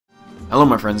Hello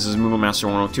my friends, this is Moogle Master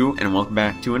 102 and welcome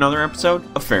back to another episode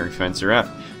of Fairy Fencer F.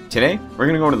 Today, we're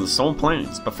going to go to the Soul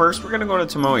Plains, but first we're going to go to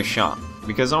Tomoe's shop,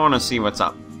 because I want to see what's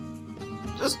up.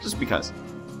 Just because.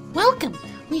 Welcome!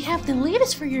 We have the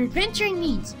latest for your adventuring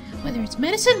needs, whether it's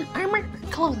medicine, armor, or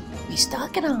clothing. We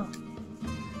stock it all.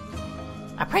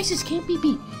 Our prices can't be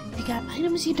beat. If you got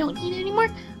items you don't need anymore,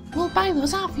 we'll buy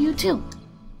those off you too.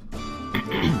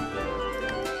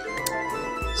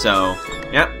 So,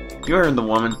 yeah, you heard the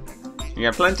woman. You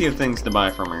got plenty of things to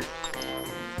buy from her.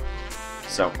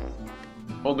 So,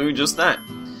 we'll do just that.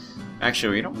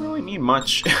 Actually, we don't really need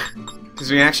much, because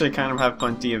we actually kind of have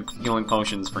plenty of healing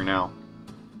potions for now.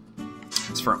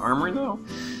 It's for armor, though?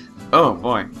 Oh,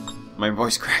 boy. My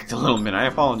voice cracked a little bit. I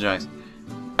apologize.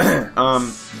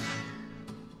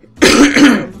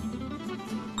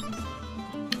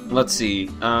 Let's see.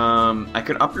 I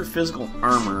could up your physical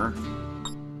armor.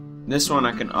 This one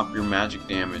I can up your magic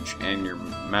damage and your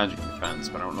magic defense,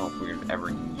 but I don't know if we would ever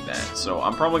need that. So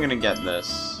I'm probably gonna get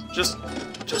this just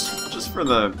for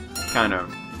the kind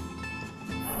of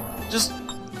just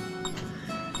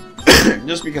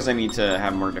because I need to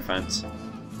have more defense.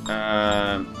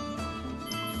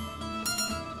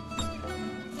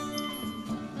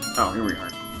 Oh, here we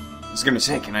are. I was gonna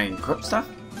say, can I equip stuff?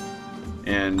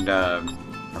 And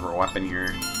have a weapon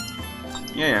here.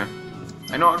 Yeah.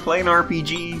 I know how to play an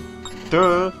RPG.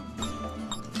 Duh.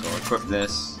 So equip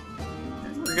this.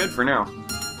 And we're good for now.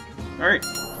 Alright.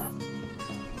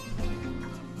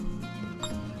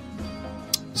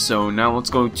 So now let's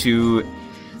go to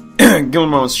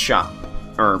Guillermo's shop.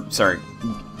 Or, sorry.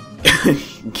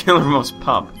 Guillermo's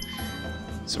pub.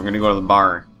 So we're gonna go to the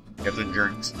bar. Get the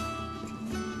drinks.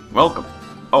 Welcome.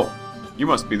 Oh, you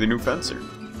must be the new fencer.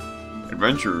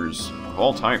 Adventurers of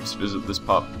all types visit this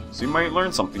pub, so you might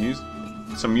learn something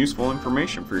some useful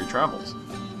information for your travels.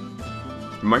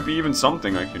 It might be even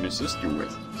something I can assist you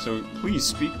with, so please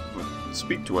speak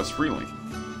to us freely.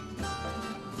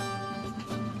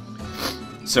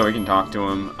 So we can talk to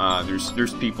him.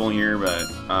 There's people here, but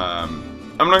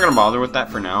I'm not gonna bother with that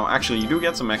for now. Actually, you do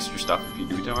get some extra stuff if you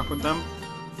do talk with them.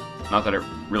 Not that it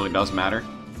really does matter.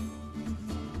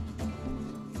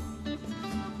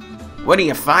 What do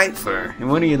you fight for, and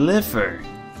what do you live for?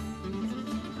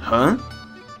 Huh?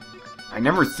 I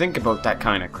never think about that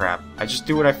kind of crap. I just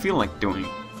do what I feel like doing.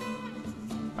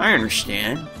 I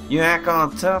understand. You act all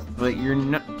tough, but you're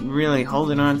not really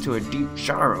holding on to a deep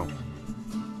sorrow.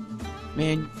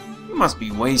 Man, you must be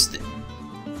wasted.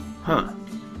 Huh.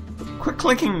 Quit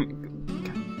clinging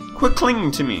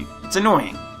to me. It's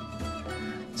annoying.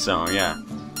 So, yeah.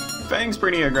 Fang's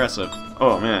pretty aggressive.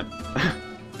 Oh, man.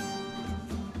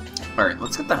 Alright,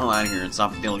 let's get the hell out of here and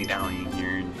stop dilly-dallying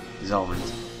here in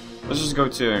Zelvins. Let's just go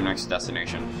to our next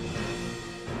destination.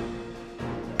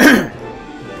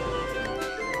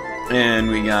 And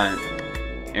we got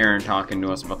Aaron talking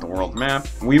to us about the world map.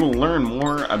 We will learn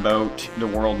more about the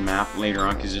world map later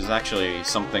on, because there's actually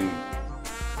something...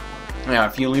 Yeah,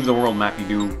 if you leave the world map, you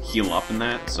do heal up in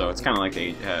that. So it's kind of like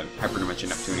the Hyperdimension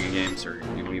Neptunia games, or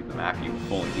you leave the map, you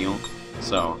fully heal.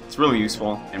 So it's really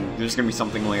useful, and there's going to be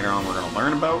something later on we're going to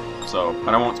learn about. So,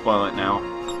 but I won't spoil it now,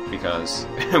 because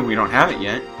we don't have it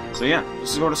yet. So yeah,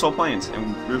 let's just go to Soul Plains,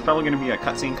 and there's probably going to be a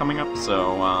cutscene coming up,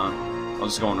 so I'll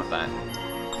just go in with that.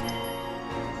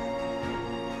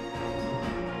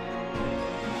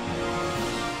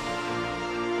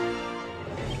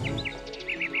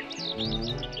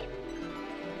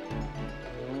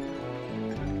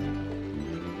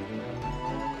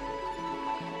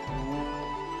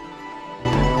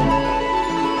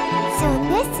 So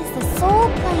this is the Soul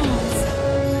Plains.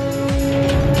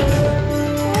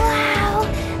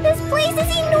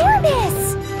 Is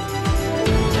enormous!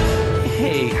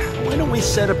 Hey, why don't we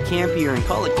set up camp here and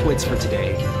call it quits for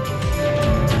today?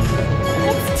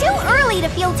 It's too early to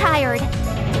feel tired.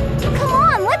 Come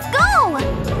on, let's go!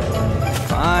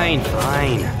 Fine.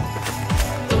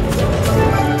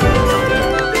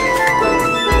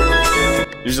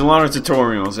 There's a lot of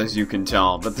tutorials, as you can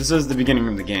tell, but this is the beginning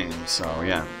of the game, so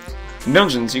yeah. In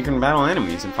dungeons, you can battle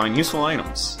enemies and find useful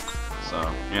items. So,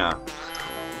 yeah.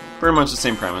 Pretty much the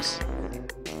same premise.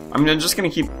 I'm just gonna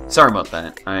keep... Sorry about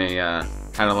that. I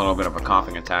had a little bit of a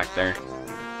coughing attack there.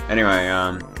 Anyway,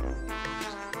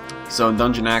 so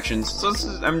dungeon actions. So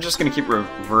I'm just gonna keep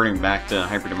reverting back to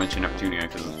Hyperdimension Neptunia,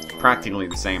 because it's practically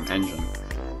the same engine.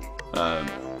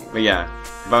 But yeah,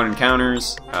 about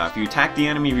encounters. If you attack the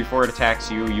enemy before it attacks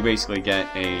you, you basically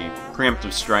get a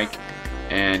preemptive strike.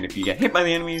 And if you get hit by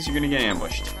the enemies, you're gonna get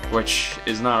ambushed. Which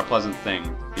is not a pleasant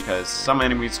thing, because some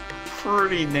enemies are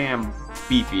pretty damn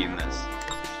beefy in this.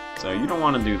 So you don't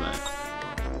want to do that.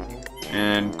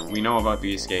 And we know about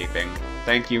the escaping.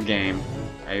 Thank you, game.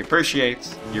 I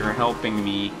appreciate your helping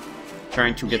me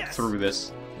trying to get through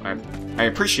this. I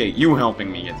appreciate you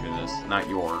helping me get through this, not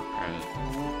your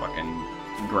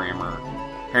fucking grammar.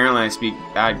 Apparently I speak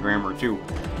bad grammar too.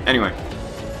 Anyway,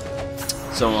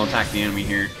 so we'll attack the enemy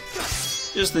here.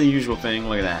 Just the usual thing.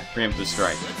 Look at that. Preemptive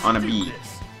strike on a bee.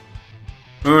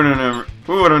 Who would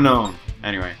have known?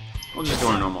 Anyway, we'll just do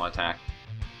a normal attack.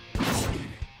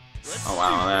 Oh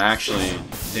wow, that actually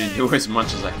didn't do as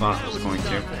much as I thought it was going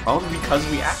to. Probably because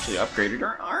we actually upgraded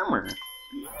our armor.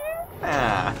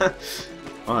 Yeah.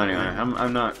 Well, anyway,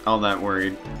 I'm not all that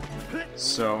worried.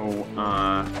 So,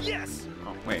 oh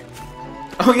wait.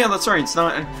 Oh yeah, that's right. It's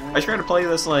not. I tried to play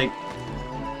this like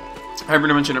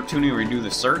Hyperdimension Neptunia where you do the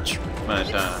search, but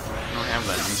I don't have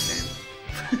that in this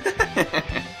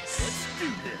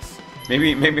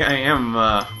game. Maybe I am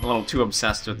a little too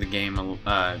obsessed with the game,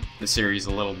 the series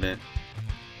a little bit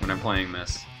when I'm playing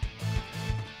this.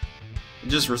 It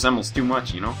just resembles too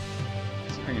much, you know.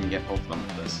 Let's see if I can get both of them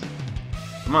with this.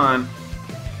 Come on.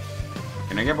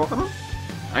 Can I get both of them?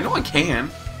 I know I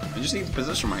can. I just need to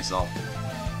position myself.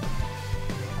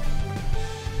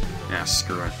 Yeah,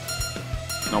 screw it.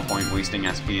 No point wasting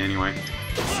SP anyway.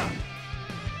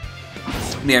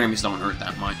 The enemies don't hurt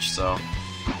that much, so.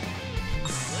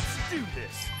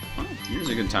 Well, here's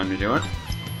a good time to do it.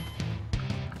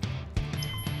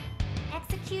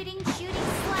 Executing shooting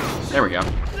slash. There we go.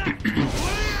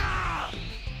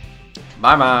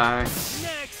 Bye bye.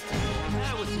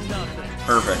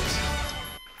 Perfect.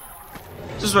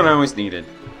 Just what I always needed.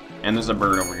 And there's a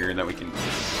bird over here that we can.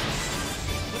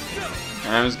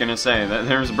 I was gonna say that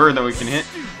there's a bird that we can hit.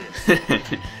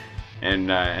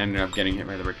 And ended up getting hit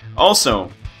by the bird.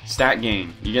 Also, stat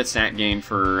gain. You get stat gain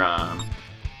for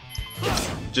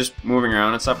just moving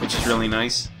around and stuff, which is really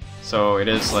nice. So it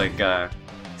is like, do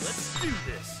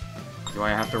I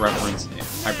have to reference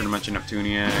Hyperdimension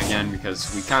Neptunia again?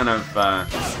 Because we kind of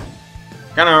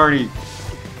already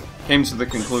came to the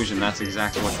conclusion that's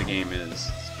exactly what the game is.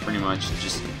 It's pretty much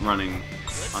just running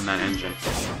on that engine.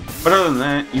 But other than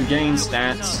that, you gain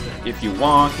stats if you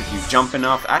walk, if you jump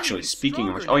enough. Actually, speaking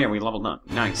of which, oh yeah, we leveled up.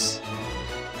 Nice.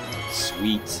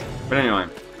 Sweet. But anyway,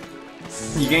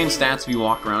 you gain stats if you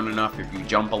walk around enough, if you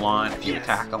jump a lot, if you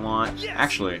attack a lot.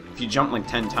 Actually, if you jump like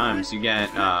 10 times, you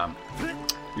get your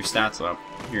stats up.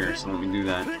 Here, so let me do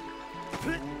that.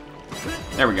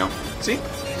 There we go. See?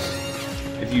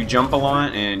 If you jump a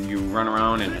lot and you run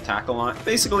around and attack a lot,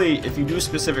 basically, if you do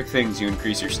specific things, you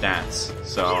increase your stats.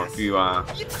 So if you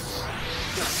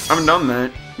haven't done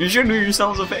that, you should do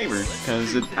yourselves a favor,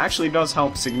 because it actually does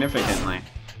help significantly.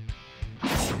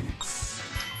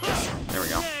 There we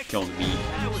go. Killed the bee.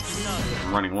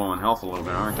 I'm running low on health a little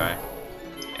bit, aren't I?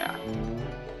 Yeah.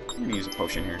 I'm gonna use a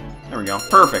potion here. There we go.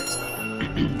 Perfect.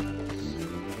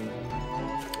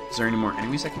 Is there any more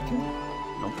enemies I can kill?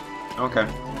 Nope. Okay.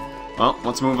 Well,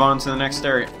 let's move on to the next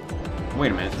area.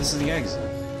 Wait a minute, this is the exit.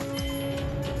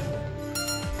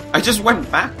 I just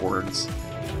went backwards.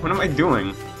 What am I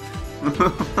doing?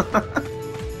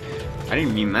 I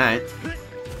didn't mean that.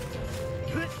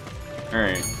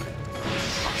 Alright.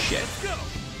 Oh, shit.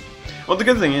 Well, the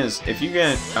good thing is, if you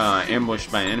get ambushed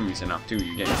by enemies enough, too,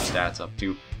 you get your stats up,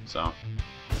 too. So,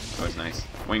 that's always nice.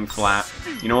 Wing flap.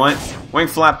 You know what? Wing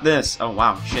flap this. Oh,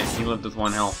 wow. Shit, he lived with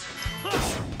 1 health.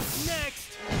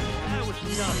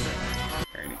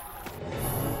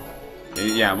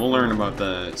 Yeah, we'll learn about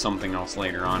the something else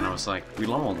later on. I was like, we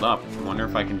leveled up. I wonder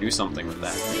if I can do something with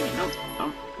that. Nope,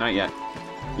 nope, not yet.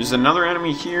 There's another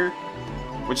enemy here,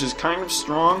 which is kind of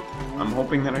strong. I'm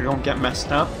hoping that I don't get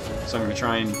messed up. So I'm going to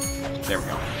try and... There we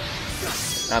go.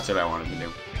 That's what I wanted to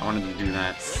do. I wanted to do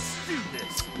that.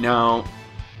 No.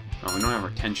 Oh, we don't have our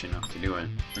tension up to do it.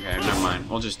 Okay, never mind.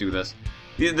 We'll just do this.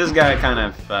 This guy kind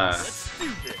of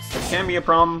can be a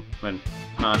problem, but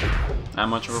not that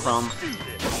much of a problem.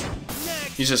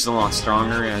 He's just a lot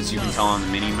stronger, as you can tell on the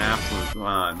mini-map.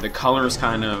 The colors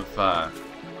kind of,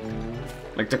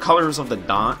 like the colors of the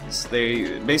dots,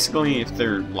 they, basically, if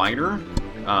they're lighter,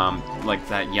 like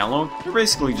that yellow, they're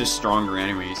basically just stronger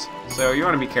enemies. So you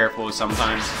want to be careful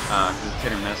sometimes, because it's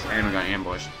hit or miss. And we got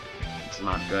ambushed. It's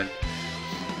not good.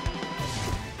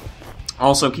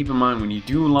 Also, keep in mind, when you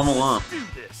do level up,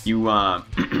 you,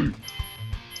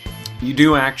 you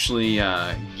do actually,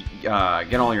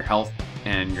 get all your health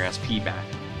and your SP back.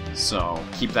 So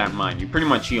keep that in mind. You pretty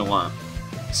much heal up.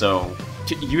 So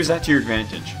use that to your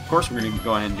advantage. Of course, we're going to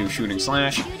go ahead and do shooting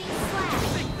slash.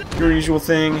 Your usual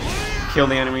thing. Kill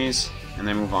the enemies, and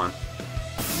then move on.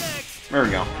 There we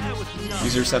go.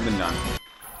 Easier said than done.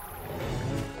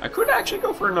 I could actually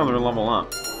go for another level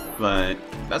up, but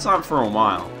that's not for a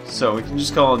while. So we can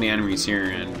just call the enemies here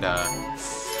and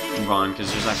move on,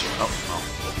 because there's actually... Oh.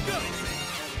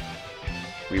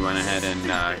 We went ahead and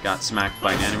got smacked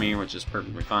by an enemy, which is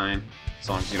perfectly fine. As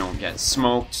long as you don't get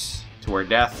smoked to our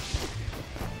death.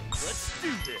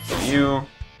 You...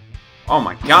 Oh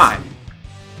my god!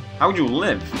 How would you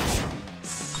live?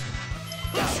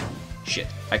 Shit.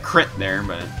 I crit there,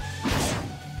 but...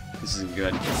 This isn't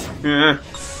good. I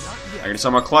gotta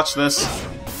somehow clutch this.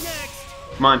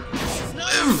 Come on.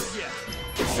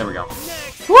 There we go.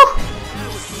 Woo!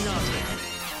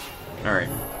 Alright.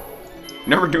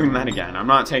 Never doing that again. I'm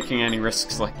not taking any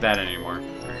risks like that anymore.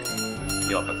 Alright.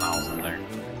 Heal up 1,000 there.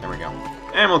 There we go.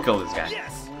 And we'll kill this guy. There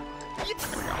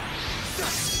we go.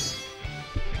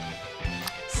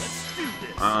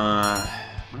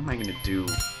 What am I gonna do?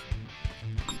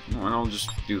 Well, I'll just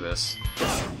do this.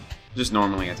 Just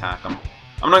normally attack him.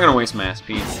 I'm not gonna waste my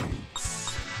SP.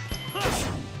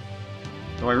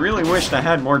 Though I really wished I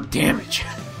had more damage.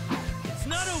 It's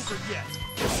not over yet.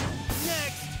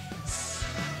 Next.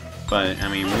 But, I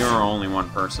mean, we are only one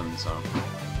person, so...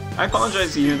 I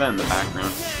apologize to you that in the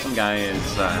background. Some guy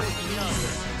is,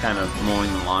 kind of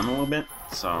mowing the lawn a little bit,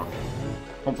 so...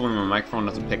 Hopefully my microphone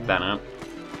doesn't pick that up.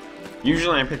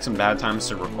 Usually I pick some bad times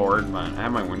to record, but I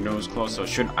have my windows closed, so it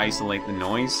should isolate the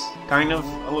noise, kind of,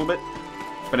 a little bit.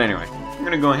 But anyway, we're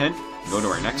gonna go ahead and go to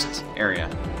our next area.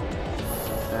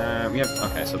 We have,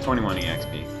 okay, so 21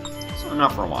 EXP. So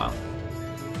not for a while.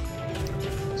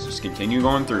 Let's just continue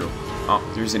going through. Oh,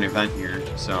 there's an event here,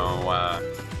 so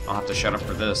I'll have to shut up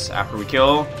for this. After we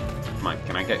kill, come on,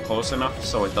 can I get close enough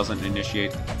so it doesn't engage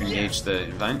the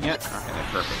event yet? Okay,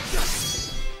 that's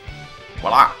perfect.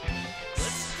 Voila!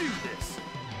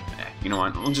 You know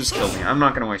what? We'll just kill me. I'm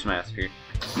not gonna waste my SP.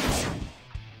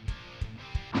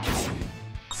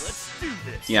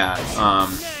 Yeah,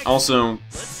 also,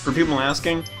 for people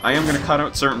asking, I am gonna cut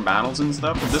out certain battles and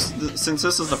stuff, but since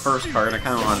this is the first part, I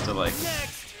kinda wanted to, like,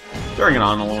 drag it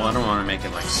on a little. I don't want to make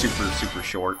it, like, super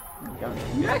short.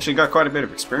 We actually got quite a bit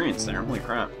of experience there, holy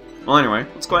crap. Well, anyway,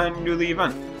 let's go ahead and do the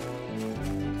event.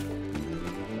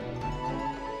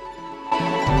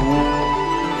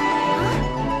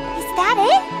 Is that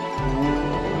it?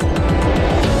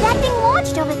 That thing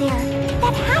launched over there.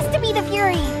 That has to be the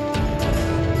Fury.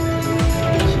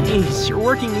 Jeez, you're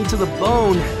working me to the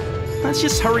bone. Let's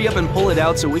just hurry up and pull it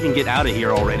out so we can get out of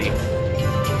here already.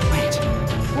 Wait,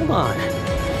 hold on.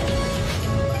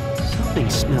 Something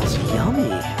smells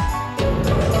yummy.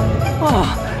 Oh,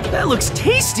 that looks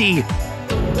tasty! Big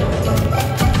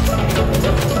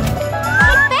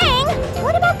Bang!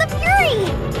 What about the Fury?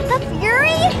 The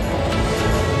Fury?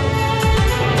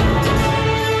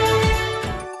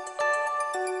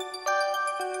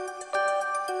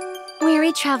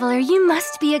 Weary traveler, you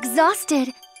must be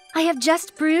exhausted. I have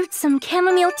just brewed some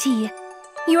chamomile tea.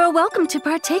 You are welcome to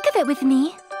partake of it with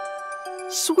me.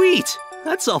 Sweet!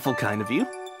 That's awful kind of you.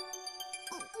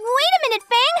 Wait a minute,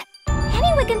 Fang!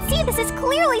 Anyone can see this is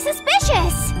clearly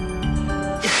suspicious!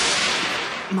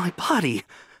 My body.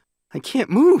 I can't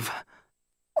move.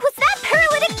 Was that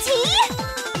paralytic tea?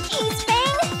 Jeez,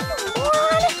 Fang! Come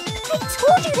on! I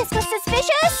told you this was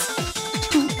suspicious!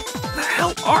 Who the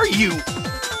hell are you?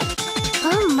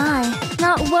 Oh my,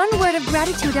 not one word of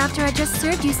gratitude after I just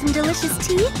served you some delicious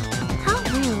tea? How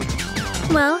rude.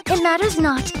 Well, it matters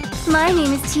not. My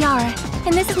name is Tiara,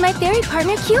 and this is my fairy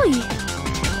partner, Kiwi.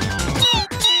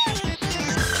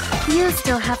 You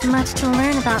still have much to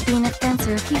learn about being a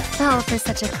fencer if you fell for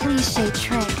such a cliché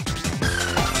trick.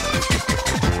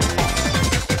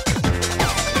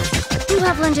 You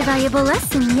have learned a valuable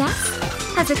lesson, yes?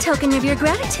 As a token of your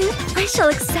gratitude, I shall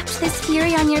accept this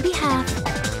Fury on your behalf.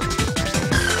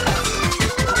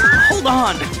 Hold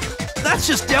on! That's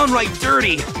just downright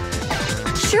dirty!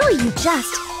 Surely you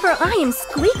jest, for I am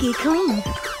squeaky clean.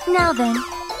 Now then,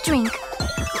 drink.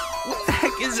 What the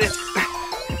heck is it?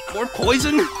 More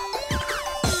poison?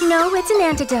 No, it's an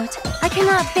antidote. I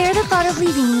cannot bear the thought of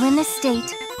leaving you in this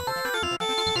state.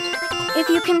 If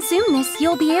you consume this,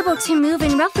 you'll be able to move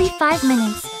in roughly 5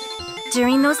 minutes.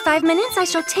 During those 5 minutes, I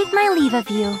shall take my leave of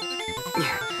you.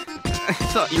 I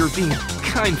thought you were being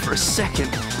kind for a second,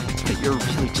 but you're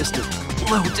really just a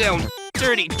low-down,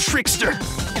 dirty trickster.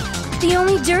 The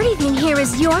only dirty thing here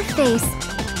is your face.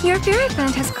 Your fairy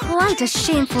friend has quite a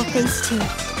shameful face, too.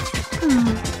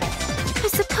 I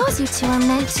suppose you two are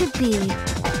meant to be.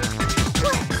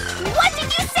 What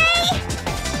did you say?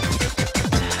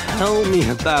 Tell me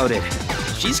about it.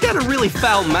 She's got a really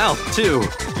foul mouth, too.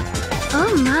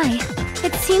 Oh my,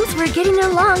 it seems we're getting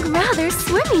along rather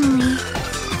swimmingly.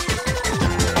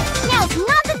 Now's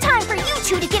not the time for you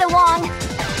two to get along.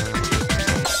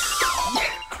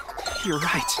 You're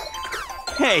right.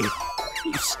 Hey,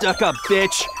 you stuck-up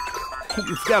bitch.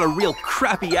 You've got a real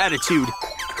crappy attitude.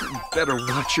 You better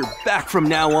watch your back from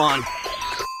now on.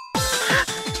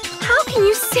 How can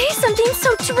you say something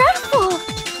so dreadful?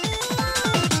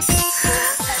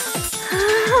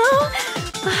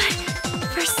 But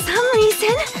for some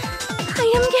reason, I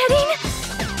am getting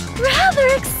rather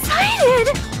excited.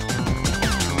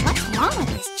 What's wrong with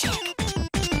this chick?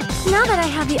 Now that I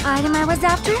have the item I was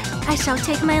after, I shall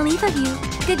take my leave of you.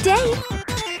 Good day.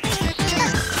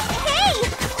 Hey!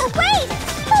 Wait!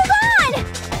 Hold on!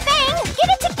 Fang, get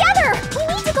it together! We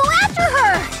need to go after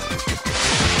her!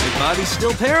 My body's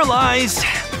still paralyzed. I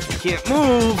can't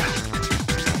move.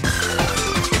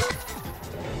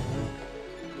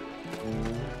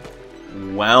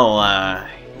 Well,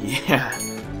 yeah.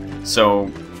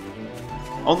 So,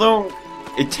 although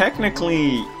it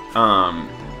technically,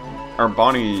 our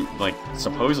body, like,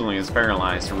 supposedly is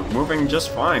paralyzed, we're moving just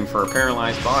fine for a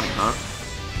paralyzed body, huh?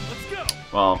 Let's go.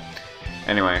 Well,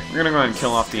 anyway, we're gonna go ahead and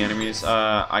kill off the enemies.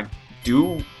 I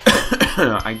do,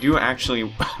 I do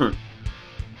actually,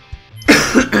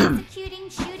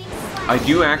 I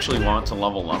do actually want to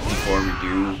level up before we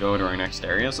do go to our next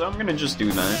area, so I'm gonna just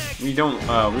do that. We don't,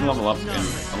 we level up in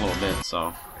a little bit,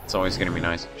 so it's always gonna be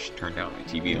nice. I should turn down my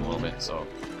TV a little bit so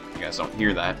you guys don't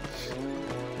hear that.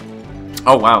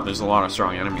 Oh wow, there's a lot of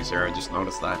strong enemies here, I just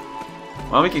noticed that.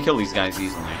 Well, we could kill these guys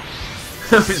easily.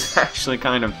 I was actually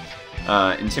kind of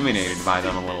intimidated by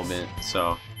them a little bit,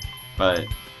 so, but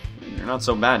they're not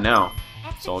so bad now.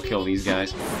 So I'll kill these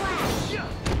guys.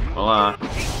 Well,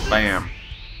 bam.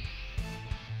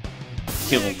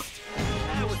 Killed.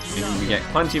 And we get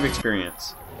plenty of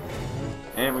experience.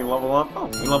 And we level up. Oh,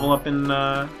 we level up in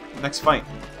next fight.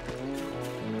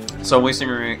 So wasting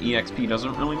our EXP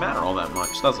doesn't really matter all that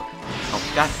much, does it?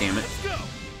 Oh, god damn it.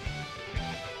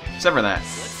 Except for that.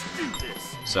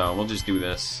 So we'll just do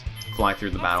this. Fly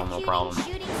through the battle, no problem.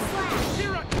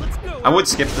 I would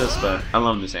skip this, but I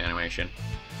love this animation.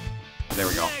 There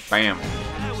we go. Bam.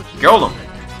 Killed him!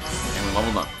 And we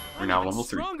leveled up. We're now level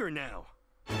 3. Stronger now.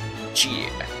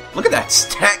 Yeah. Look at that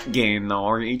stat gain, though.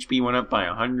 Our HP went up by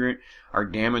 100. Our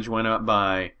damage went up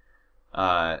by...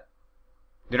 Our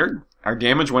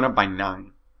damage went up by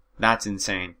 9. That's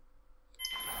insane.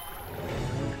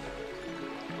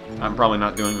 I'm probably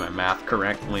not doing my math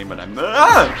correctly, but I'm...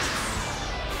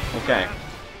 Okay.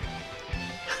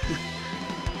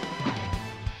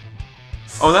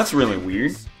 Oh, that's really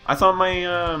weird. I thought my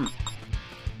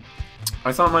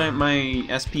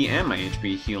SP and my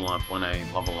HP heal up when I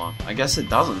level up. I guess it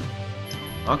doesn't.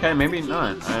 Okay, maybe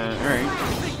not. Alright.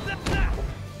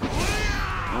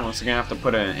 Well, it's gonna have to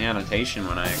put an annotation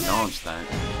when I acknowledge that.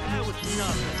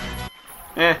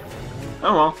 Eh.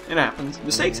 Oh well, it happens.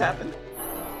 Mistakes happen.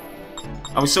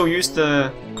 I was so used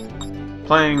to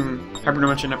playing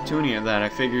Hyperdimension Neptunia that I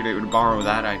figured it would borrow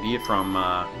that idea from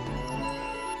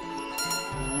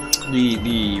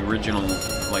the original,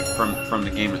 like from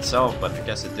the game itself, but I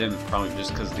guess it didn't, probably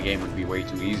just because the game would be way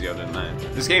too easy other than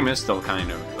that. This game is still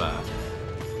kind of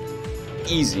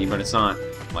easy, but it's not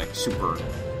like super,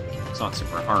 it's not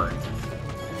super hard.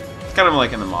 It's kind of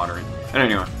like in the moderate. And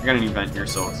anyway, I got an event here,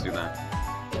 so let's do that.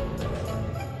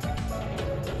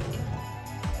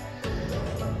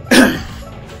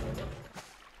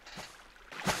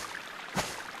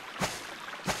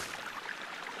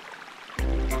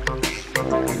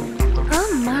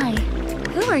 Oh my,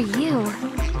 who are you?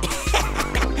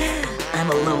 I'm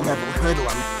a low-level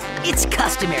hoodlum. It's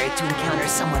customary to encounter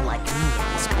someone like me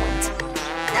at this point.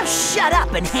 Now shut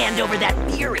up and hand over that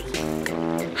fury!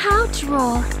 How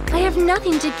droll. I have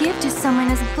nothing to give to someone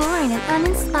as boring and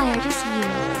uninspired as you.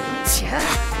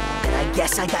 Then I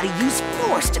guess I gotta use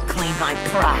force to claim my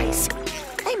prize.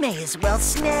 I may as well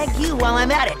snag you while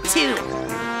I'm at it, too.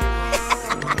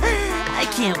 I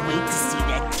can't wait to see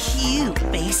that cute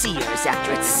face of yours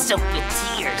after it's soaked with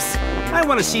tears. I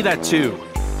want to see that too.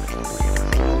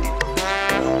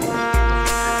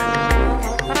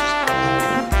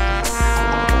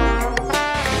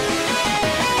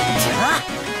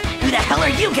 Who the hell are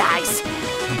you guys?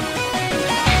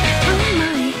 Oh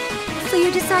my, so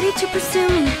you decided to pursue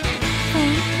me.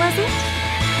 Fang, was it?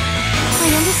 I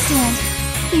understand.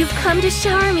 You've come to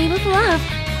shower me with love.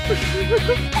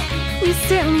 You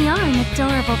certainly are an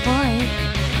adorable boy.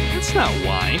 That's not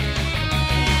why.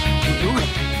 Who?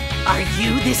 Are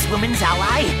you this woman's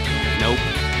ally? Nope.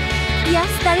 Yes,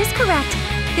 that is correct.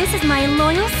 This is my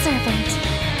loyal servant.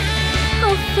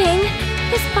 Oh, Fang,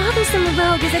 this bothersome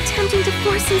rogue is attempting to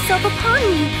force himself upon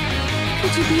me.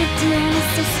 Could you be a dear and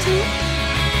assist me?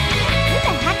 Who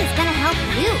the heck is gonna help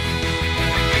you?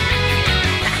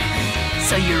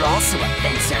 So you're also a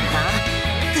fencer, huh?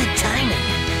 Good timing.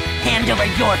 Hand over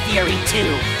your fury,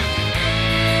 too.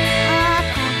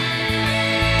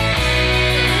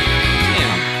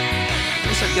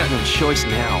 no choice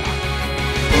now.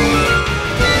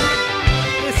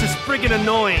 This is friggin'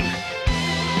 annoying.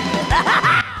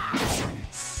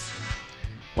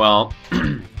 Well,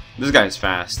 this guy's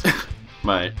fast,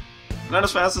 but not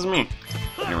as fast as me.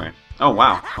 Anyway. Oh,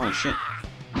 wow. Holy shit.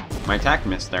 My attack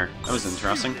missed there. That was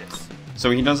interesting. So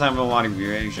he does have a lot of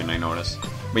evasion, I noticed.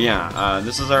 But yeah,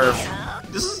 this is,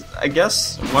 I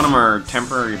guess, one of our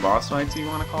temporary boss fights, you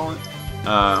want to call it.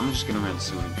 I'm just gonna run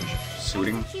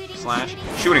shooting slash.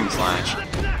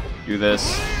 Do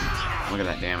this. Look at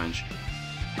that damage.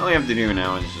 All you have to do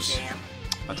now is just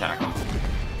attack him.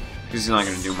 Because he's not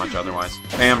gonna do much otherwise.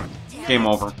 Bam! Game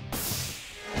over.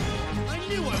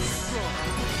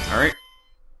 Alright.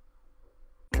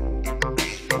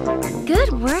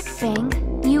 Good work, Fang.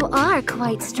 You are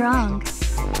quite strong.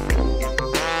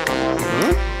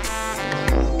 Huh?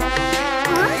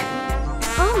 Huh?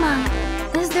 Oh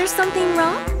my. Is there something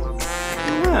wrong?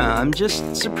 Yeah, I'm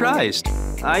just surprised.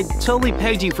 I totally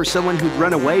pegged you for someone who'd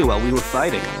run away while we were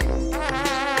fighting.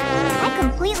 I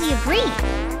completely agree.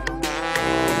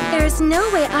 There's no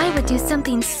way I would do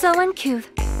something so uncouth.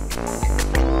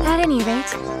 At any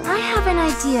rate, I have an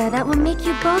idea that will make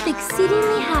you both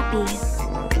exceedingly happy.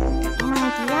 An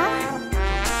idea?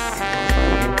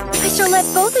 I shall let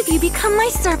both of you become my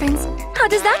servants. How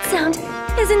does that sound?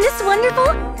 Isn't this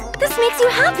wonderful? This makes you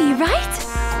happy, right?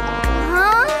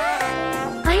 Huh?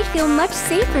 I feel much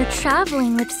safer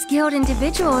traveling with skilled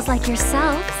individuals like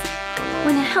yourselves.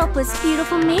 When a helpless,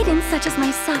 beautiful maiden such as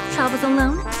myself travels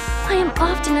alone, I am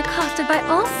often accosted by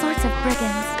all sorts of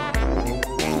brigands.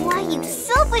 Why, you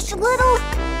selfish little...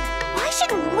 Why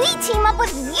shouldn't we team up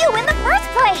with you in the first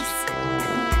place?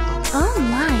 Oh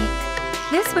my.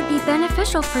 This would be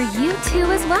beneficial for you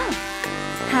too as well.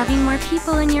 Having more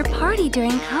people in your party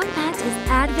during combat is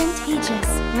advantageous,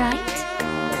 right?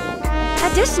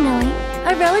 Additionally,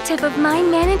 a relative of mine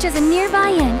manages a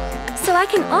nearby inn, so I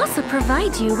can also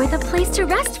provide you with a place to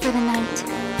rest for the night.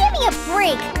 Give me a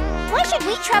break! Why should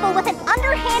we travel with an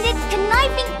underhanded,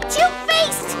 conniving,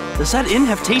 two-faced... Does that inn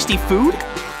have tasty food?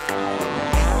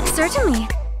 Certainly.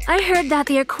 I heard that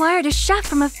they acquired a chef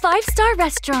from a 5-star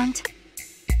restaurant.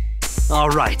 All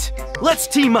right, let's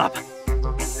team up.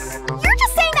 You're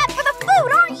just saying that for the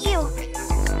food, aren't you?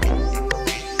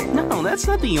 No, that's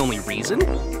not the only reason.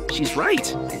 She's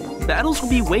right. Battles will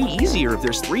be way easier if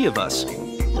there's 3 of us.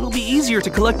 It'll be easier to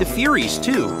collect the Furies,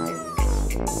 too.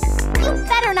 You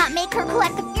better not make her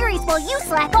collect the Furies while you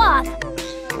slack off.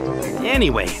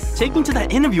 Anyway, take me to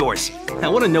that inn of yours. I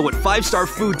want to know what 5-star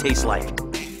food tastes like.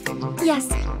 Yes,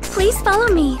 please follow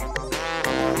me.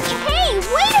 Hey,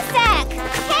 wait a sec!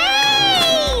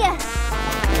 Hey!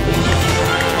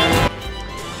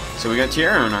 So we got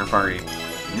Tiara in our party.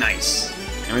 Nice.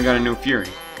 And we got a new Fury.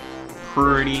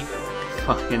 Pretty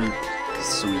fucking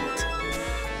sweet.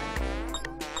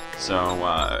 So,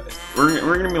 we're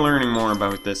going to be learning more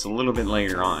about this a little bit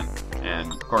later on.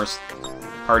 And, of course,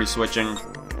 party switching,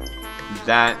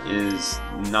 that is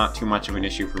not too much of an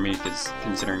issue for me, because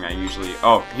considering I usually...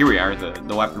 Oh, here we are,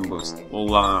 the weapon boost.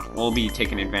 We'll be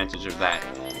taking advantage of that,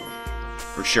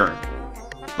 for sure.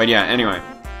 But yeah, anyway,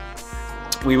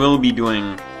 we will be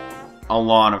doing a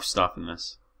lot of stuff in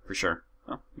this, for sure.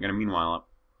 Oh, we got a meanwhile up.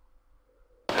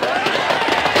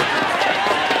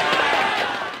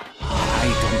 I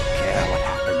don't care what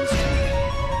happens to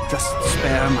me. Just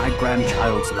spare my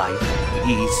grandchild's life,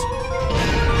 please.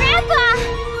 Grandpa!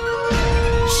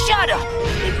 Shut up!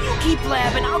 If you keep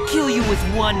blabbing, I'll kill you with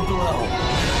one blow.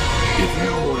 If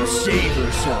you want to save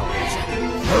yourselves,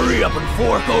 hurry up and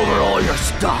fork over all your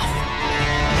stuff.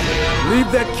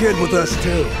 Leave that kid with us,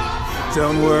 too.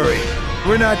 Don't worry.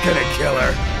 We're not gonna kill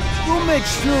her. We'll make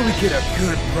sure we get a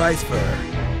good price for her.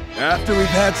 After we've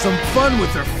had some fun with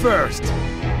her first.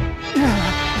 No!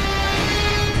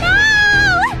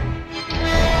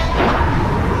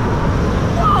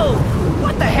 Whoa!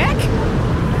 What the heck?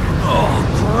 Oh,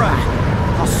 crap!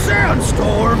 A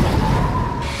sandstorm!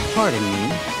 Pardon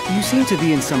me, you seem to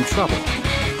be in some trouble.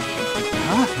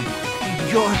 Huh?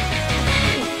 You're...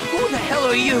 Who the hell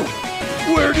are you?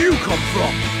 Where do you come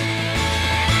from?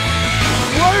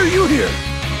 Why are you here?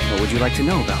 What would you like to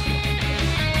know about me?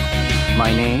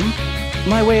 My name?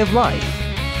 My way of life?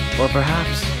 Or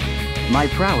perhaps, my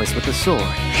prowess with the sword?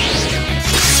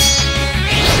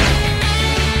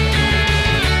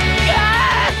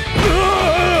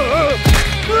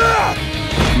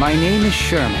 My name is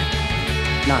Sherman.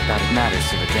 Not that it matters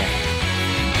to the day.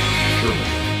 Sherman,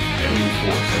 enemy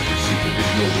force has received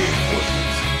additional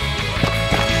reinforcements.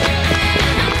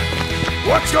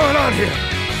 What's going on here?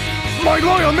 My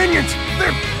loyal minions!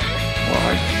 They're...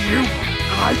 Why, you...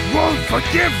 I won't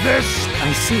forgive this!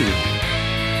 I see.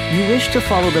 You wish to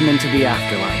follow them into the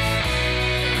afterlife.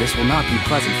 This will not be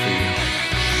pleasant for you.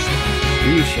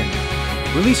 Ryushin,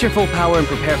 release your full power and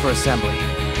prepare for assembly.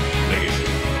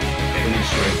 Negation. Any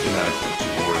strength inadequate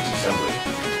towards assembly.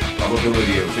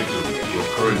 Probability of victory at your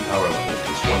current power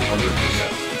level is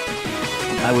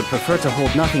 100%. I would prefer to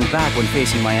hold nothing back when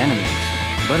facing my enemies,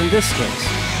 but in this case,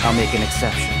 I'll make an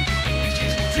exception.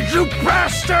 You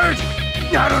bastard!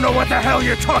 I don't know what the hell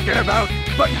you're talking about,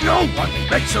 but no one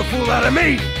makes a fool out of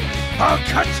me! I'll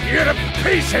cut you to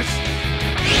pieces!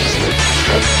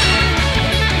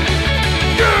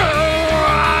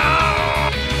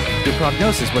 Your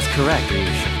prognosis was correct,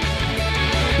 Ryushin.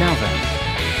 Now then,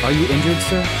 are you injured,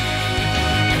 sir?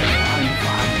 I'm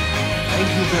fine. Thank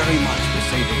you very much for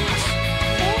saving us.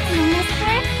 Thank you,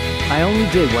 mister. I only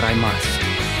did what I must.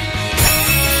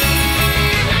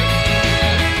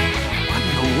 What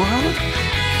in the world?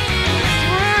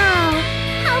 Wow,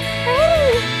 how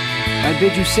pretty! I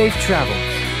bid you safe travels.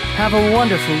 Have a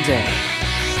wonderful day.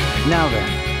 Now then,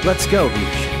 let's go,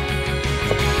 Ryushin.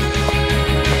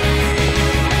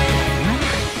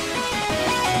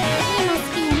 You must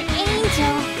be an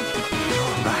angel.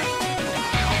 You're right.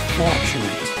 How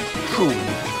fortunate. Truly.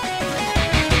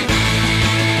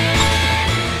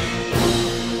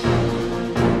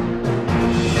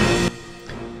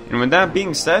 And with that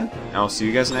being said, I'll see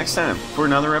you guys next time for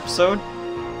another episode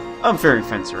of Fairy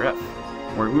Fencer F,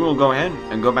 where we will go ahead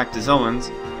and go back to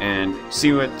Zelwyn's and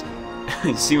see what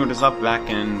is up back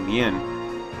in the inn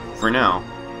for now.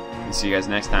 And see you guys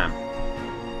next time.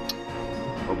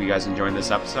 Hope you guys enjoyed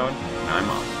this episode, and I'm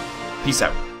off. Peace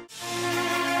out.